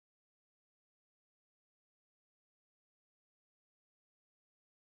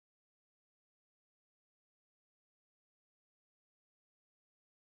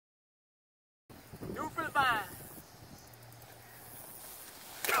Bye-bye.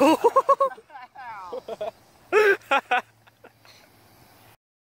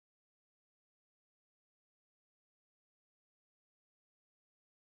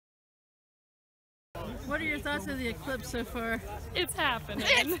 What are your thoughts of the eclipse so far? It's happening.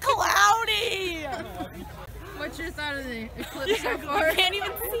 It's cloudy! What's your thought of the eclipse so far? I can't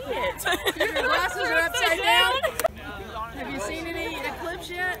even see it. Your glasses are upside down? Have you seen any eclipse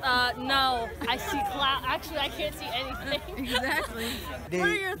yet? No. I see cloud. Actually, I can't see anything. Exactly. What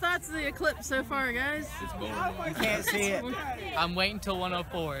are your thoughts of the eclipse so far, guys? It's boring. You can't see it. I'm waiting till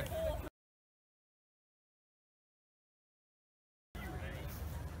 104.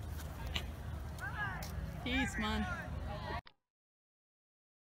 Peace, man.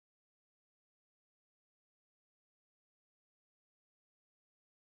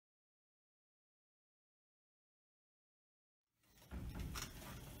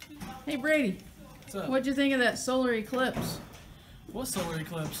 Hey Brady, What's up? what'd you think of that solar eclipse? What solar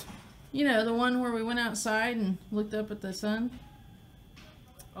eclipse? You know, the one where we went outside and looked up at the sun?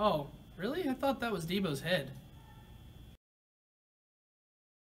 Oh, really? I thought that was Debo's head.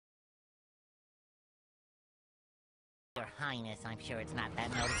 Your Highness, I'm sure it's not that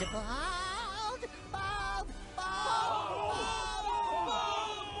noticeable.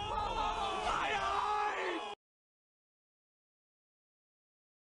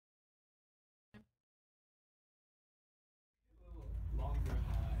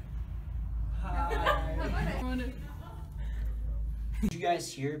 Did you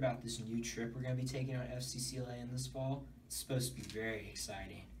guys hear about this new trip we're going to be taking on FCCLA in this fall? It's supposed to be very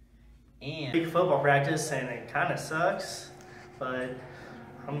exciting. And big football practice, and it kind of sucks, but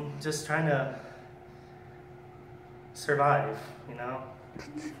I'm just trying to survive, you know?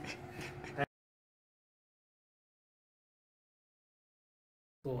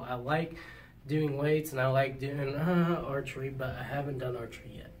 Well, I like doing weights and I like doing archery, but I haven't done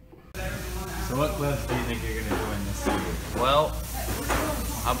archery yet. So what clubs do you think you're going to join this year? Well,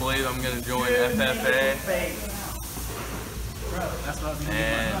 I believe I'm going to join FFA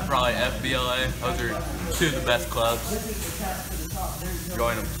and probably FBLA. Those are two of the best clubs.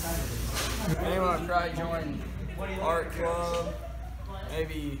 Join them. Maybe I'll probably join art club,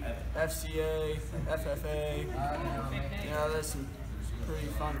 maybe FCA, FFA. Yeah, there's some pretty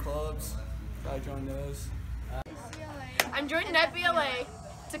fun clubs. Probably join those. I'm joining FBLA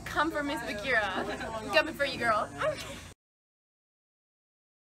to come for Miss Bakira. Coming for you, girl.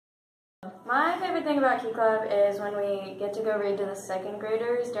 My favorite thing about Key Club is when we get to go read to the second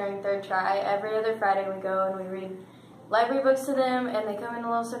graders during third try. Every other Friday we go and we read library books to them, and they come in a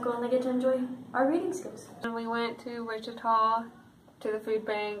little circle and they get to enjoy our reading skills. And we went to Wichita to the food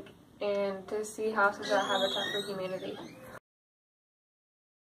bank and to see houses at Habitat for Humanity.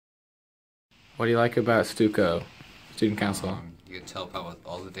 What do you like about Stuco, Student Council? You get to help out with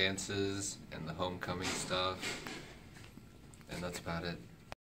all the dances and the homecoming stuff, and that's about it.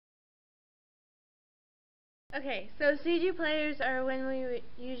 Okay, so CG players are when we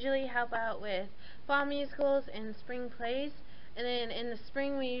usually help out with fall musicals and spring plays, and then in the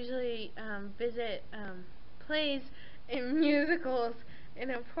spring we usually visit plays and musicals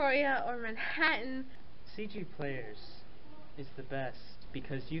in Emporia or Manhattan. CG players is the best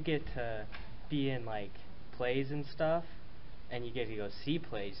because you get to be in like plays and stuff, and you get to go see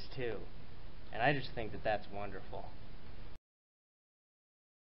plays too, and I just think that that's wonderful.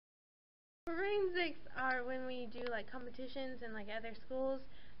 Forensics are when we do like competitions in like other schools,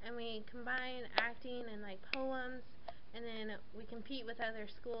 and we combine acting and like poems, and then we compete with other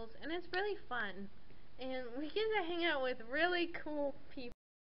schools, and it's really fun, and we get to hang out with really cool people.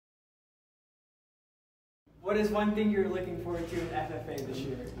 What is one thing you're looking forward to in FFA this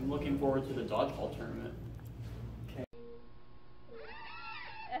year? I'm looking forward to the dodgeball tournament. Okay.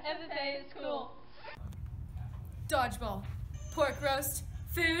 FFA is cool. Dodgeball, pork roast,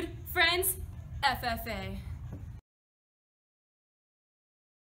 food, friends, FFA.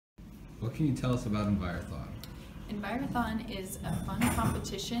 What can you tell us about Envirothon? Envirothon is a fun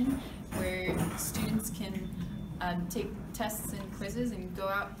competition where students can take tests and quizzes and go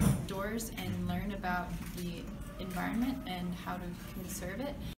outdoors and learn about the environment and how to conserve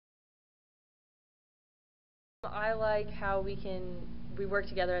it. I like how we work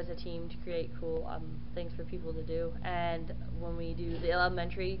together as a team to create cool things for people to do, and when we do the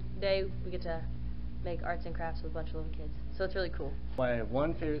elementary day we get to make arts and crafts with a bunch of little kids, so it's really cool. My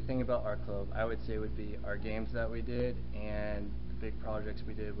one favorite thing about Art Club I would say would be our games that we did and the big projects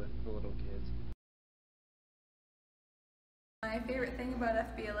we did with the little kids. My favorite thing about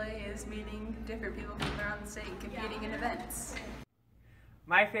FBLA is meeting different people from around the state competing in events.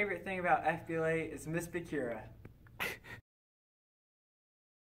 My favorite thing about FBLA is Miss Bakura.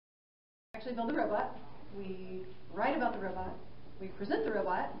 Actually build a robot, we write about the robot, we present the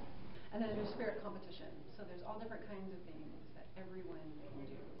robot, and then there's spirit competition. So there's all different kinds of things that everyone can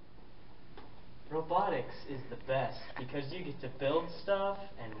do. Robotics is the best because you get to build stuff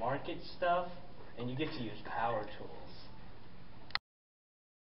and market stuff, and you get to use power tools.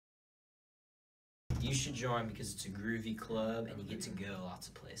 You should join because it's a groovy club and you get to go lots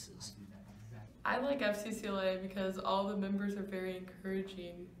of places. I like FCCLA because all the members are very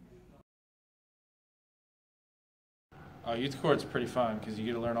encouraging. Youth court's pretty fun because you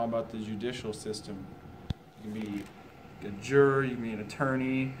get to learn all about the judicial system. You can be a juror, you can be an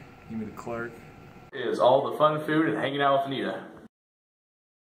attorney, you can be the clerk. It is all the fun food and hanging out with Anita.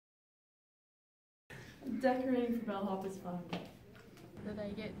 Decorating for bellhop is fun. That I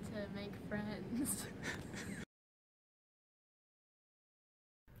get to make friends.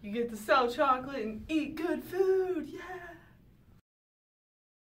 You get to sell chocolate and eat good food, yeah!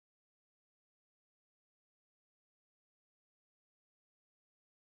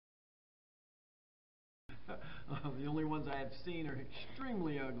 The only ones I have seen are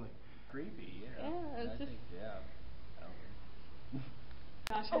extremely ugly. Creepy, yeah. Yeah, it's just...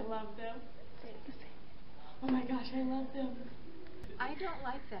 Gosh, I love them. Oh my gosh, I love them. I don't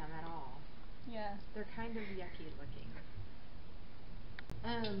like them at all. Yeah. They're kind of yucky looking.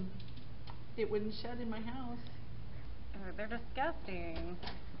 It wouldn't shed in my house. Oh, they're disgusting.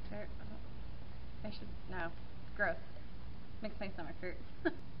 I should, no. Gross. Makes my stomach hurt.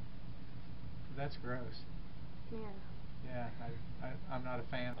 That's gross. Yeah. Yeah, I'm not a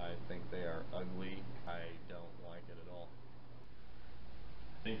fan. I think they are ugly. I don't like it at all.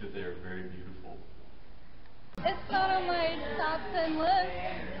 I think that they are very beautiful. It's not on my top 10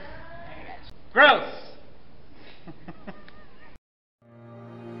 list. Gross!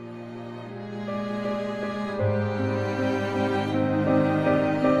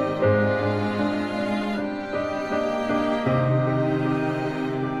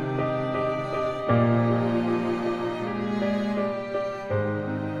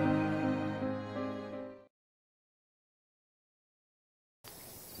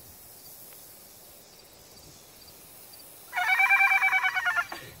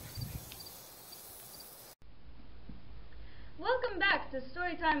 Welcome back to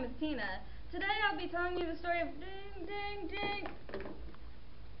Storytime with Tina. Today I'll be telling you the story of Ding Ding Ding.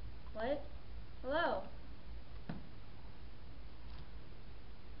 What? Hello?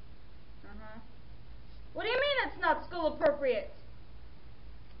 What do you mean it's not school appropriate?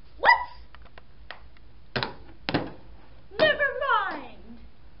 What? Never mind.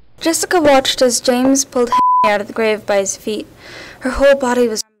 Jessica watched as James pulled Henry out of the grave by his feet. Her whole body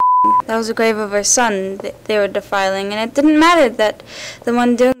was trembling. That was the grave of her son they were defiling, and it didn't matter that the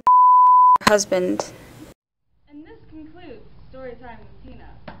one doing was her husband. And this concludes Storytime with Tina.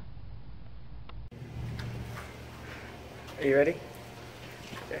 Are you ready?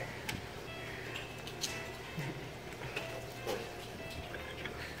 Okay.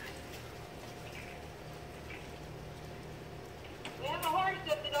 We have a horse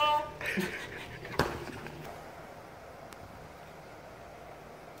at the door.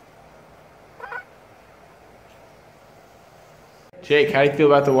 Jake, how do you feel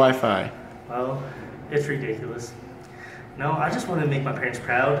about the Wi-Fi? Well, it's ridiculous. No, I just want to make my parents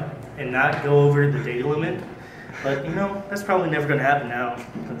proud and not go over the data limit. But, you know, that's probably never going to happen now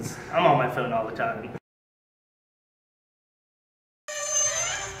because I'm on my phone all the time.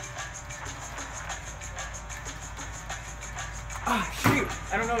 Ah, shoot!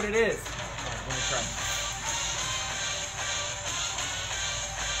 I don't know what it is. Let me try.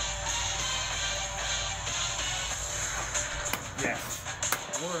 Yes.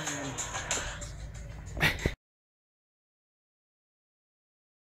 We're in.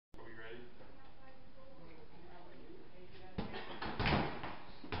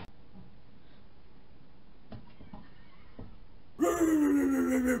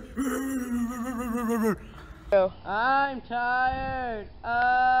 I'm tired.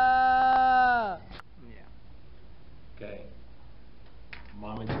 Okay.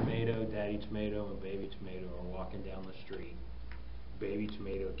 Mama Tomato, Daddy Tomato, and Baby Tomato are walking down the street. Baby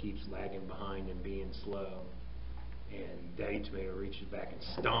Tomato keeps lagging behind and being slow. And Daddy Tomato reaches back and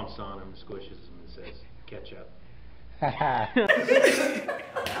stomps on him, squishes him, and says, "Catch up."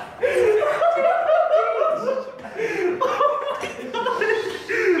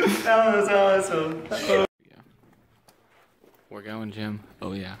 That was awesome. We're going, Jim.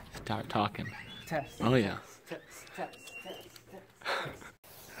 Oh yeah. Start talking. Test. Oh yeah. Test.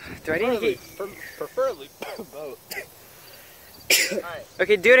 Do I need to get... Preferably both. Alright.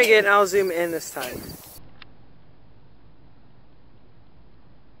 Okay, do it again. I'll zoom in this time.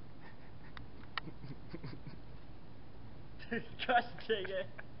 Disgusting.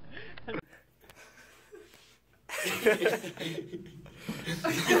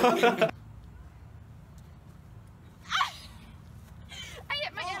 I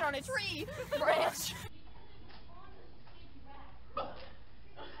hit my head on a tree branch.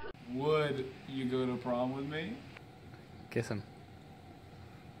 Would you go to prom with me? Kiss him.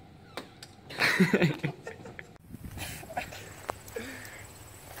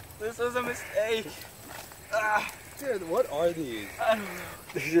 This was a mistake. Dude, what are these? I don't know.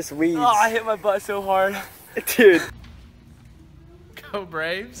 They're just weeds. Oh, I hit my butt so hard. Dude. Go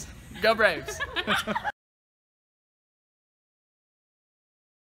Braves. Go Braves.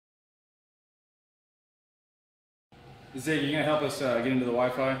 Zig, you gonna help us get into the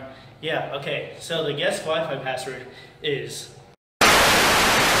Wi-Fi? Yeah, okay. So the guest Wi-Fi password is